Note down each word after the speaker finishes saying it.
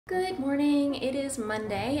Good morning, it is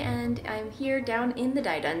Monday and I'm here down in the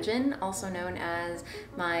dye dungeon, also known as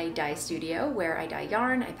my dye studio, where I dye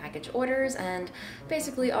yarn, I package orders, and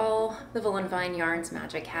basically all the Voolenvine Yarns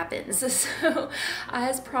magic happens. So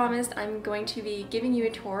as promised, I'm going to be giving you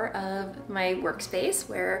a tour of my workspace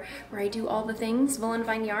where I do all the things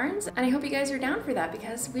Voolenvine Yarns, and I hope you guys are down for that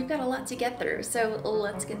because we've got a lot to get through, so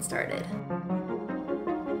let's get started.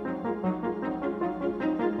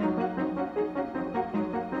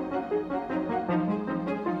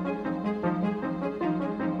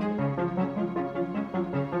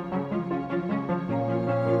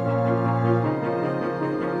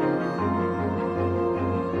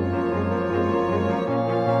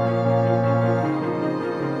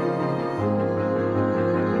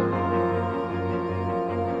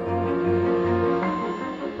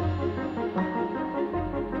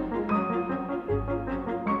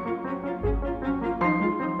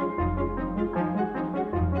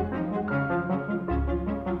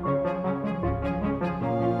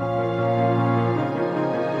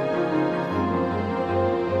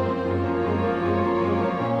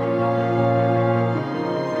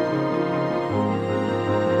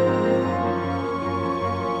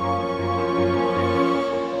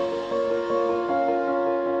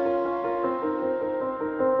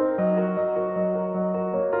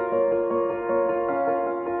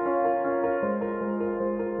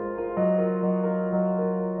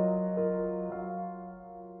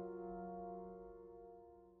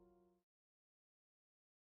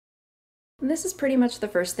 This is pretty much the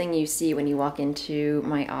first thing you see when you walk into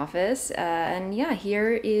my office, and yeah,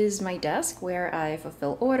 here is my desk where I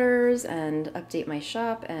fulfill orders and update my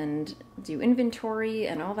shop and do inventory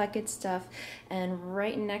and all that good stuff. And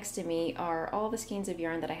right next to me are all the skeins of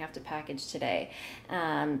yarn that I have to package today.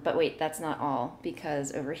 But wait, that's not all,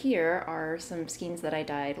 because over here are some skeins that I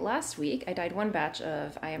dyed last week. I dyed one batch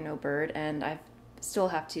of I Am No Bird, and I've still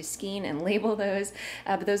have to skein and label those,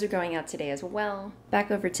 but those are going out today as well.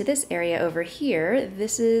 Back over to this area over here,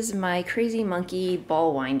 this is my Crazy Monkey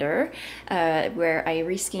ball winder, where I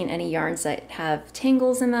reskein any yarns that have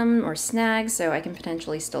tangles in them or snags, so I can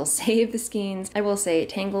potentially still save the skeins. I will say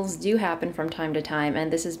tangles do happen from time to time,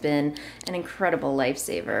 and this has been an incredible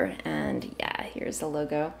lifesaver. And yeah, here's the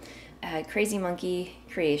logo. Crazy Monkey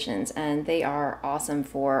Creations, and they are awesome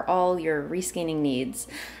for all your reskeining needs.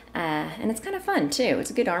 And it's kind of fun too. It's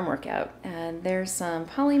a good arm workout. And there's some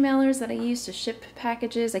poly mailers that I use to ship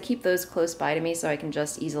packages. I keep those close by to me so I can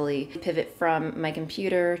just easily pivot from my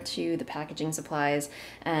computer to the packaging supplies,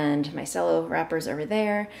 and my cello wrappers over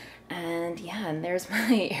there. And yeah, and there's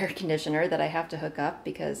my air conditioner that I have to hook up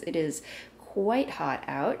because it is quite hot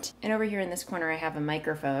out. And over here in this corner I have a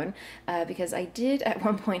microphone because I did at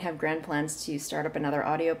one point have grand plans to start up another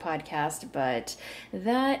audio podcast, but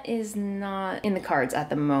that is not in the cards at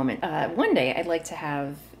the moment. One day I'd like to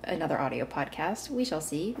have another audio podcast. We shall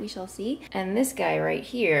see, we shall see. And this guy right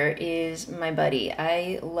here is my buddy.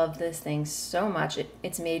 I love this thing so much.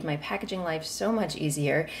 It's made my packaging life so much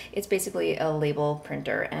easier. It's basically a label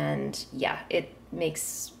printer, and yeah, it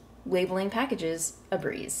makes labeling packages a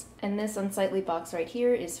breeze. And this unsightly box right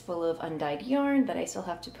here is full of undyed yarn that I still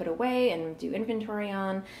have to put away and do inventory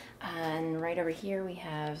on. And right over here we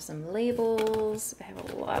have some labels. I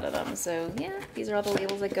have a lot of them. So yeah, these are all the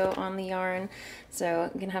labels that go on the yarn. So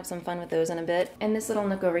I'm gonna have some fun with those in a bit. And this little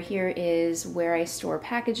nook over here is where I store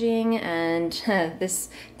packaging, and this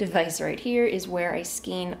device right here is where I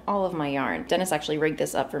skein all of my yarn. Dennis actually rigged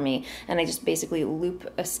this up for me, and I just basically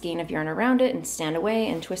loop a skein of yarn around it and stand away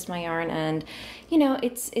and twist my yarn, and you know,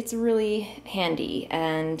 it's really handy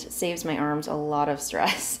and saves my arms a lot of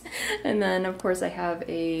stress. And then of course I have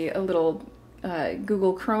a little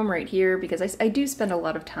Google Chrome right here because I do spend a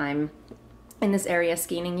lot of time in this area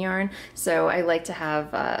skeining yarn, so I like to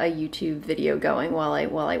have a YouTube video going while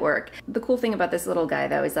I work. The cool thing about this little guy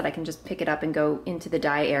though is that I can just pick it up and go into the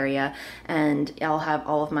dye area, and I'll have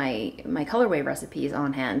all of my colorway recipes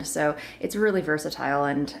on hand, so it's really versatile,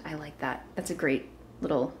 and I like that. That's a great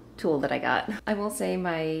little tool that I got. I will say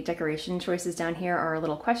my decoration choices down here are a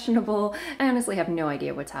little questionable. I honestly have no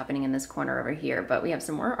idea what's happening in this corner over here, but we have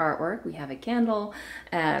some more artwork. We have a candle,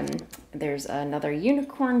 there's another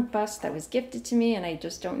unicorn bust that was gifted to me and I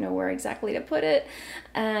just don't know where exactly to put it,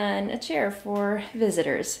 and a chair for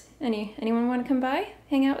visitors. Anyone want to come by,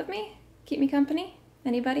 hang out with me, keep me company?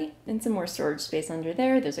 Anybody? And some more storage space under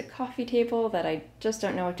there. There's a coffee table that I just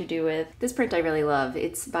don't know what to do with. This print I really love.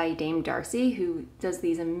 It's by Dame Darcy, who does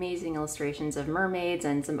these amazing illustrations of mermaids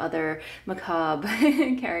and some other macabre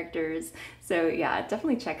characters. So yeah,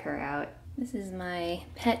 definitely check her out. This is my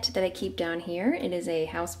pet that I keep down here. It is a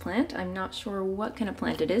house plant. I'm not sure what kind of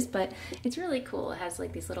plant it is, but it's really cool. It has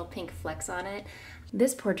like these little pink flecks on it.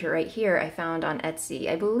 This portrait right here I found on Etsy.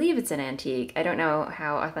 I believe it's an antique. I don't know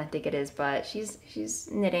how authentic it is, but she's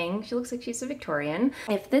knitting. She looks like she's a Victorian.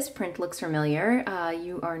 If this print looks familiar,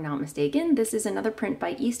 you are not mistaken. This is another print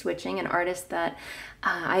by East Witching, an artist that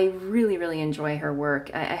I really enjoy her work.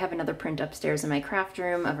 I have another print upstairs in my craft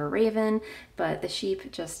room of a raven, but the sheep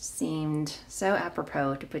just seemed so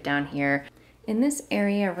apropos to put down here. In this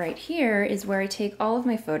area right here is where I take all of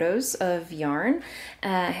my photos of yarn.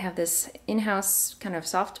 I have this in-house kind of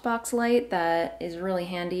softbox light that is really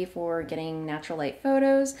handy for getting natural light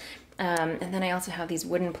photos. And then I also have these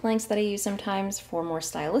wooden planks that I use sometimes for more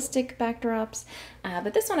stylistic backdrops.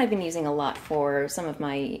 But this one I've been using a lot for some of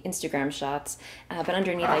my Instagram shots. But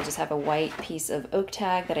underneath I just have a white piece of oak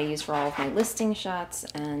tag that I use for all of my listing shots.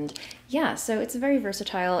 And yeah, so it's a very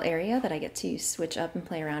versatile area that I get to switch up and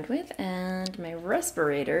play around with. And my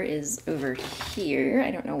respirator is over here. I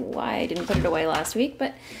don't know why I didn't put it away last week,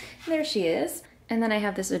 but there she is. And then I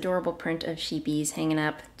have this adorable print of sheepies hanging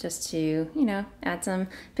up just to, you know, add some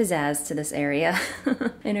pizzazz to this area.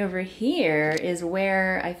 And over here is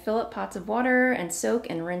where I fill up pots of water and soak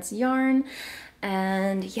and rinse yarn.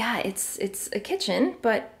 And yeah, it's a kitchen,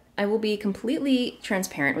 but I will be completely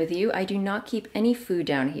transparent with you. I do not keep any food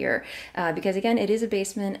down here because again, it is a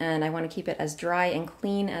basement and I want to keep it as dry and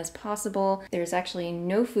clean as possible. There's actually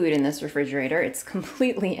no food in this refrigerator. It's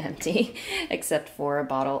completely empty except for a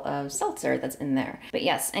bottle of seltzer that's in there. But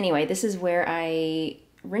yes, anyway, this is where I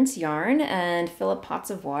rinse yarn and fill up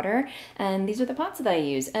pots of water, and these are the pots that I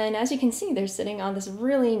use. And as you can see, they're sitting on this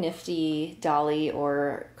really nifty dolly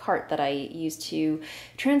or cart that I use to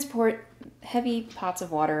transport heavy pots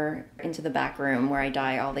of water into the back room where I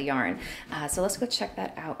dye all the yarn. So let's go check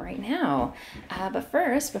that out right now. But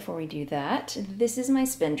first, before we do that, this is my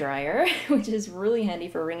spin dryer, which is really handy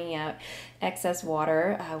for wringing out excess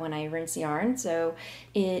water when I rinse yarn. So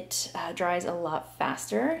it dries a lot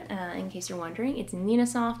faster. In case you're wondering, it's Nina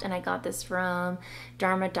Soft, and I got this from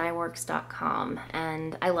dharmadyeworks.com,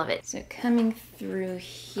 and I love it. So coming through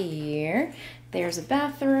here, there's a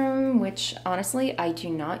bathroom, which honestly I do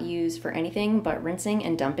not use for anything but rinsing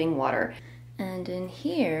and dumping water. And in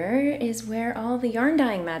here is where all the yarn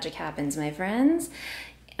dyeing magic happens, my friends.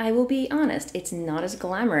 I will be honest, it's not as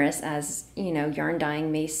glamorous as, you know, yarn dyeing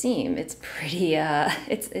may seem. It's pretty,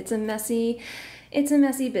 it's a messy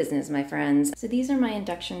business, my friends. So these are my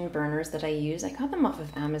induction burners that I use. I got them off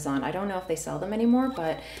of Amazon. I don't know if they sell them anymore,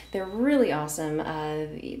 but they're really awesome.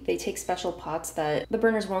 They take special pots that the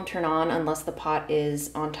burners won't turn on unless the pot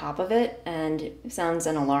is on top of it, and it sounds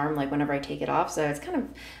an alarm like whenever I take it off. So it's kind of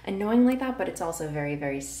annoying like that, but it's also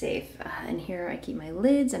very safe. And here I keep my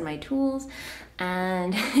lids and my tools.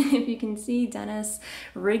 And if you can see, Dennis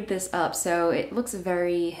rigged this up so it looks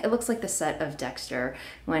like the set of Dexter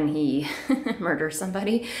when he murders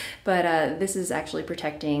somebody, but this is actually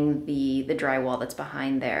protecting the drywall that's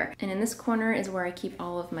behind there. And in this corner is where I keep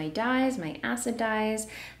all of my dyes, my acid dyes,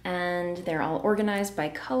 and they're all organized by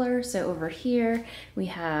color. So over here we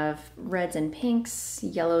have reds and pinks,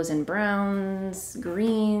 yellows and browns,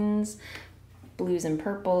 greens, blues and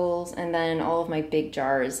purples, and then all of my big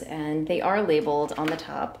jars, and they are labeled on the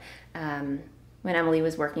top. When Emily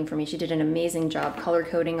was working for me, she did an amazing job color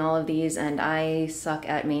coding all of these, and I suck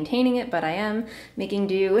at maintaining it, but I am making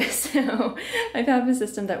do. So I have a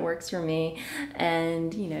system that works for me,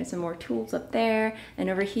 and you know, some more tools up there. And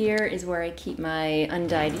over here is where I keep my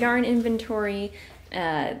undyed yarn inventory.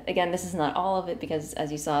 Again, this is not all of it because,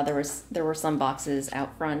 as you saw, there were some boxes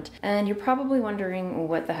out front. And you're probably wondering,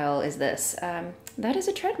 what the hell is this? That is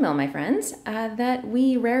a treadmill, my friends, that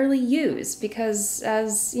we rarely use because,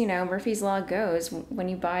 as you know, Murphy's Law goes, when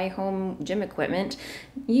you buy home gym equipment,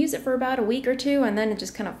 you use it for about a week or two and then it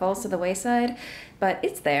just kind of falls to the wayside. But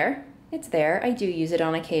it's there. It's there. I do use it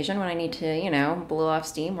on occasion when I need to, you know, blow off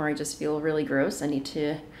steam, or I just feel really gross. I need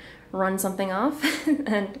to run something off.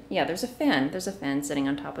 And yeah, there's a fan sitting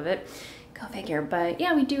on top of it. Go figure. But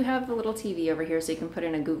yeah, we do have a little TV over here, so you can put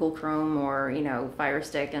in a Google Chrome or, you know, Fire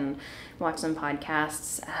Stick and watch some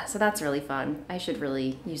podcasts. So that's really fun. I should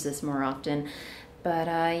really use this more often. But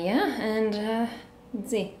yeah, and let's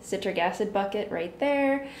see, citric acid bucket right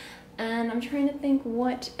there. And I'm trying to think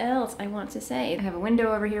what else I want to say. I have a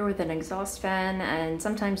window over here with an exhaust fan, and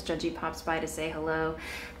sometimes Judgy pops by to say hello.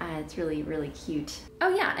 It's really cute. Oh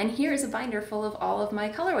yeah, and here is a binder full of all of my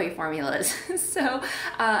colorway formulas. So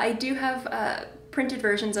I do have printed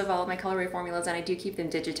versions of all of my colorway formulas, and I do keep them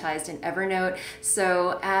digitized in Evernote.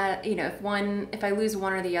 So you know, if I lose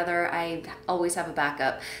one or the other, I always have a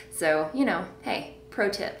backup. So, you know, hey, pro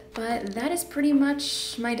tip. But that is pretty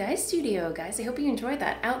much my dye studio, guys. I hope you enjoyed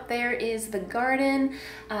that. Out there is the garden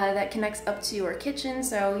that connects up to our kitchen.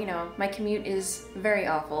 So, you know, my commute is very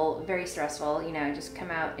awful, very stressful. You know, just come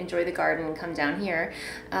out, enjoy the garden, come down here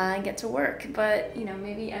and get to work. But, you know,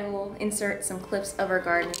 maybe I will insert some clips of our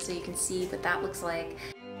garden so you can see what that looks like.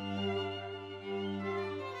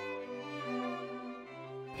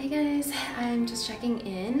 Hey guys, I'm just checking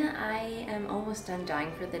in. I am almost done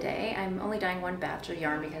dyeing for the day. I'm only dyeing one batch of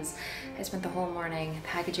yarn because I spent the whole morning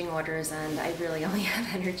packaging orders and I really only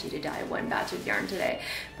have energy to dye one batch of yarn today.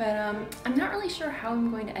 But I'm not really sure how I'm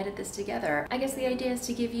going to edit this together. I guess the idea is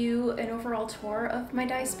to give you an overall tour of my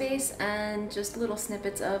dye space and just little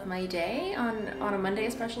snippets of my day on a Monday,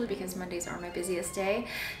 especially because Mondays are my busiest day.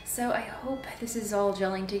 So I hope this is all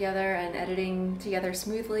gelling together and editing together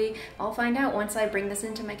smoothly. I'll find out once I bring this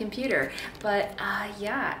into my computer. But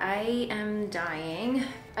yeah, I am dyeing.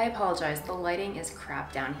 I apologize, the lighting is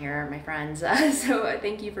crap down here, my friends, so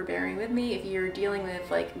thank you for bearing with me. If you're dealing with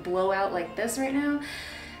like blowout like this right now,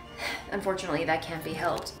 unfortunately that can't be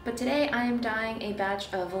helped. But today I am dyeing a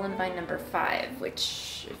batch of Voolenvine number 5,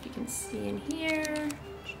 which if you can see in here,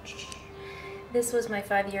 this was my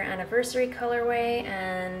 5-year anniversary colorway,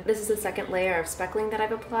 and this is the second layer of speckling that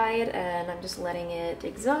I've applied, and I'm just letting it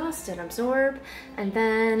exhaust and absorb, and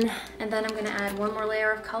then I'm gonna add one more layer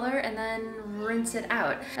of color and then rinse it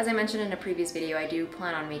out. As I mentioned in a previous video, I do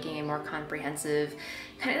plan on making a more comprehensive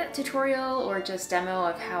kind of tutorial or just demo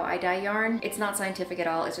of how I dye yarn. It's not scientific at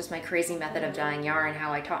all, it's just my crazy method of dyeing yarn,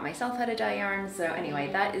 how I taught myself how to dye yarn. So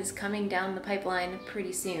anyway, that is coming down the pipeline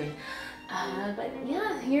pretty soon. But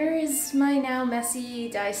yeah, here is my now messy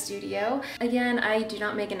dye studio. Again, I do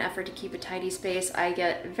not make an effort to keep a tidy space. I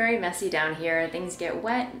get very messy down here. Things get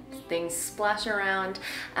wet, things splash around,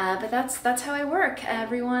 but that's how I work.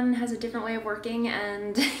 Everyone has a different way of working,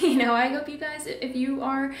 and you know, I hope you guys, if you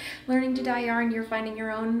are learning to dye yarn, you're finding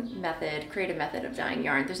your own method, creative method of dyeing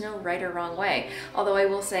yarn. There's no right or wrong way. Although I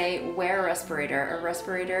will say, wear a respirator. A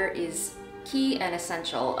respirator is key and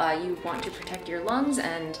essential. You want to protect your lungs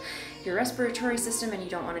and your respiratory system, and you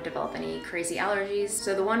don't want to develop any crazy allergies.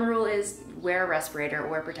 So the one rule is wear a respirator,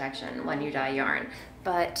 wear protection when you dye yarn.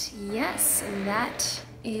 But yes, that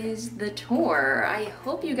is the tour. I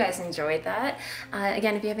hope you guys enjoyed that.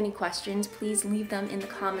 Again, if you have any questions, please leave them in the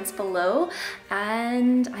comments below,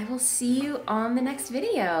 and I will see you on the next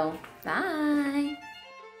video. Bye!